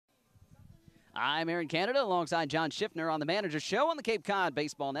I'm Aaron Canada alongside John Schiffner on the Manager Show on the Cape Cod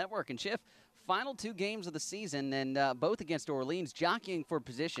Baseball Network. And Schiff, final two games of the season, and both against Orleans, jockeying for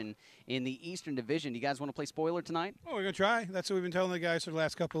position in the Eastern Division. You guys want to play spoiler tonight? Oh, we're gonna try. That's what we've been telling the guys for the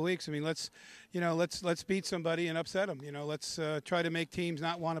last couple of weeks. I mean, let's beat somebody and upset them. Let's try to make teams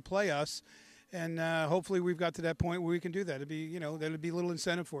not want to play us, and hopefully we've got to that point where we can do that. That'd be a little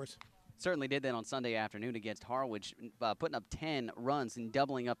incentive for us. Certainly did that on Sunday afternoon against Harwich, putting up 10 runs and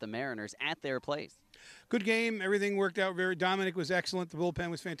doubling up the Mariners at their place. Good game. Everything worked out very. Dominic was excellent. The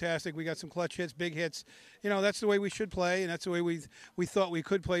bullpen was fantastic. We got some clutch hits, big hits. That's the way we should play, and that's the way we thought we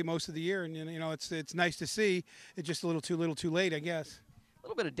could play most of the year. And it's nice to see. It's just a little too late, I guess. A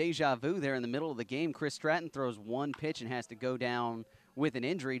little bit of deja vu there in the middle of the game. Chris Stratton throws one pitch and has to go down with an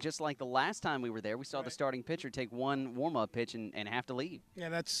injury, just like the last time we were there. We saw the starting pitcher take one warm-up pitch and have to leave.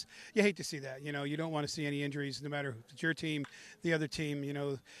 Yeah, you hate to see that. You don't want to see any injuries, no matter if it's your team, the other team.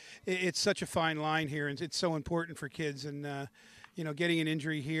 It's such a fine line here, and it's so important for kids. And getting an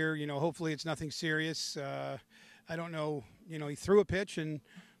injury here, hopefully it's nothing serious. I don't know. He threw a pitch and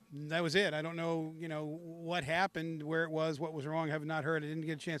that was it. I don't know, what happened, where it was, what was wrong. I have not heard. I didn't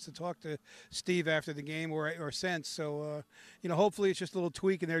get a chance to talk to Steve after the game or since. So, hopefully it's just a little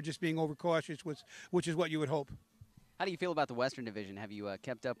tweak and they're just being overcautious, which is what you would hope. How do you feel about the Western Division? Have you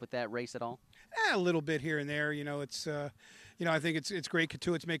kept up with that race at all? A little bit here and there. It's I think it's great.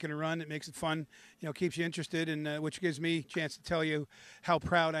 Katuitt's making a run. It makes it fun. Keeps you interested, and which gives me a chance to tell you how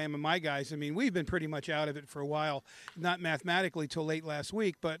proud I am of my guys. I mean, we've been pretty much out of it for a while, not mathematically till late last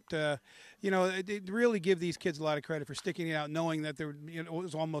week, but it really give these kids a lot of credit for sticking it out, knowing that it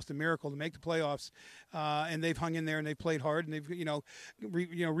was almost a miracle to make the playoffs, and they've hung in there and they've played hard and they've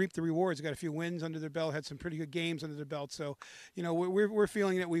reaped the rewards. Got a few wins under their belt, had some pretty good games under their belt. So, we're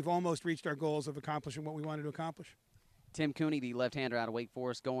feeling that we've almost reached our goals of accomplishing what we wanted to accomplish. Tim Cooney, the left-hander out of Wake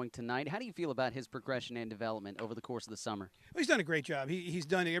Forest, going tonight. How do you feel about his progression and development over the course of the summer? Well, he's done a great job. He's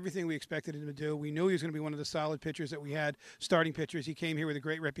done everything we expected him to do. We knew he was going to be one of the solid pitchers that we had, starting pitchers. He came here with a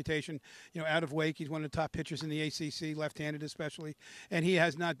great reputation. Out of Wake, he's one of the top pitchers in the ACC, left-handed especially, and he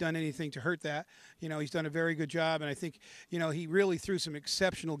has not done anything to hurt that. He's done a very good job, and I think, he really threw some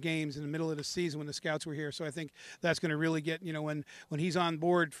exceptional games in the middle of the season when the scouts were here. So I think that's going to really get, when he's on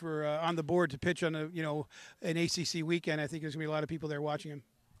board on the board to pitch on an ACC weekend, I think there's going to be a lot of people there watching him.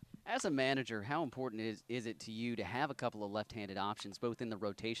 As a manager, how important is it to you to have a couple of left-handed options, both in the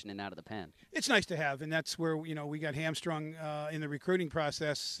rotation and out of the pen? It's nice to have, and that's where we got hamstrung in the recruiting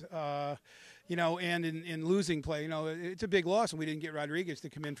process. And in losing play, it's a big loss, and we didn't get Rodriguez to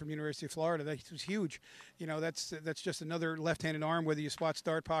come in from University of Florida. That was huge. That's just another left-handed arm, whether you spot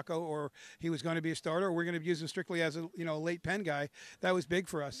start Paco or he was going to be a starter, or we're going to use him strictly as a late pen guy. That was big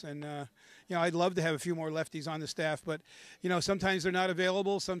for us, and I'd love to have a few more lefties on the staff, but sometimes they're not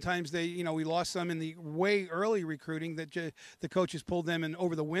available. Sometimes we lost some in the way early recruiting that the coaches pulled them in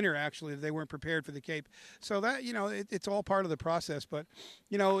over the winter. Actually, they weren't prepared for the Cape, so that it's all part of the process. But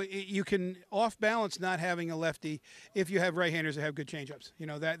you can off balance not having a lefty if you have right-handers that have good changeups.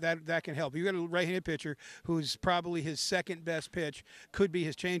 That can help. You got a right-handed pitcher who's probably his second best pitch could be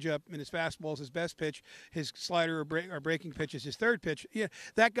his changeup, and his fastball is his best pitch. His slider or breaking pitch is his third pitch. Yeah,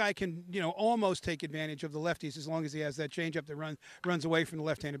 that guy can almost take advantage of the lefties as long as he has that changeup that runs away from the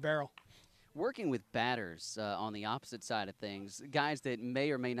left-handed barrel. Working with batters on the opposite side of things, guys that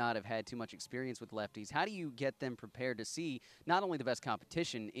may or may not have had too much experience with lefties, how do you get them prepared to see not only the best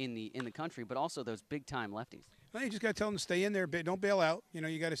competition in the country, but also those big-time lefties? Well, you just got to tell them to stay in there. Don't bail out.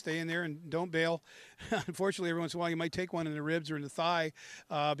 You got to stay in there and don't bail. Unfortunately, every once in a while you might take one in the ribs or in the thigh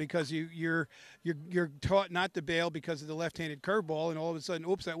because you're taught not to bail because of the left-handed curveball, and all of a sudden,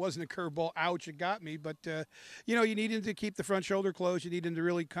 oops, that wasn't a curveball. Ouch, it got me. But you need him to keep the front shoulder closed. You need him to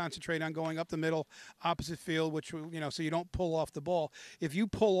really concentrate on going up the middle, opposite field, which so you don't pull off the ball. If you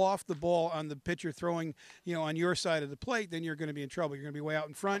pull off the ball on the pitcher throwing on your side of the plate, then you're going to be in trouble. You're going to be way out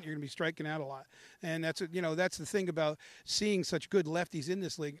in front. You're going to be striking out a lot, and that's the thing about seeing such good lefties in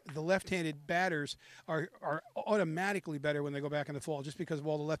this league. The left-handed batters are automatically better when they go back in the fall just because of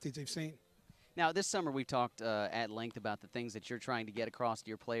all the lefties they've seen. Now, this summer we've talked at length about the things that you're trying to get across to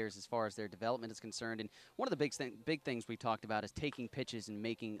your players as far as their development is concerned. And one of the big things we've talked about is taking pitches and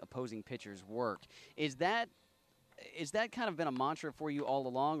making opposing pitchers work. Is that kind of been a mantra for you all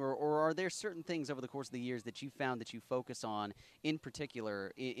along, or are there certain things over the course of the years that you found that you focus on in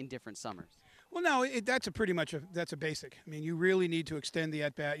particular in different summers? Well, no, that's a basic. I mean, you really need to extend the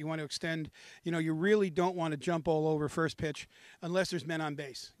at-bat. You want to extend, you really don't want to jump all over first pitch unless there's men on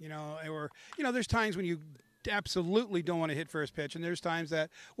base, or there's times when you absolutely don't want to hit first pitch, and there's times that,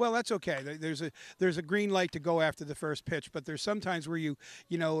 well, that's okay. There's a green light to go after the first pitch, but there's sometimes where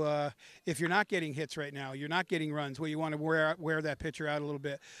if you're not getting hits right now, you're not getting runs, where you want to wear that pitcher out a little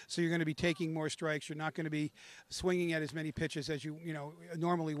bit, so you're going to be taking more strikes. You're not going to be swinging at as many pitches as you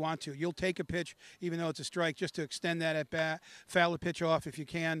normally want to. You'll take a pitch even though it's a strike just to extend that at bat, foul a pitch off if you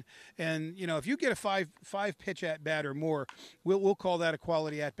can, and if you get a five pitch at bat or more, we'll call that a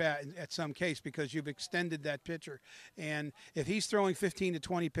quality at bat at some case, because you've extended that pitcher. And if he's throwing 15 to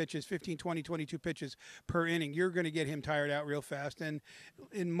 20 pitches, 15, 20, 22 pitches per inning, you're going to get him tired out real fast. And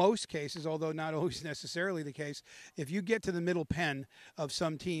in most cases, although not always necessarily the case, if you get to the middle pen of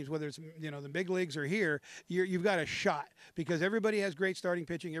some teams, whether it's the big leagues or here, you've got a shot, because everybody has great starting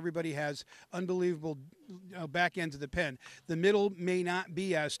pitching. Everybody has unbelievable back ends of the pen. The middle may not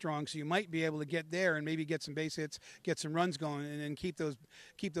be as strong, so you might be able to get there and maybe get some base hits, get some runs going, and then keep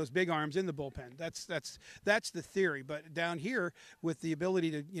those big arms in the bullpen. That's the theory. But down here, with the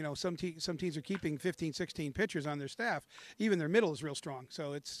ability to, some teams are keeping 15, 16 pitchers on their staff. Even their middle is real strong,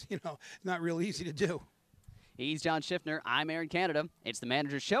 so it's not real easy to do. He's John Schiffner. I'm Aaron Canada. It's the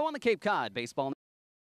Manager's Show on the Cape Cod Baseball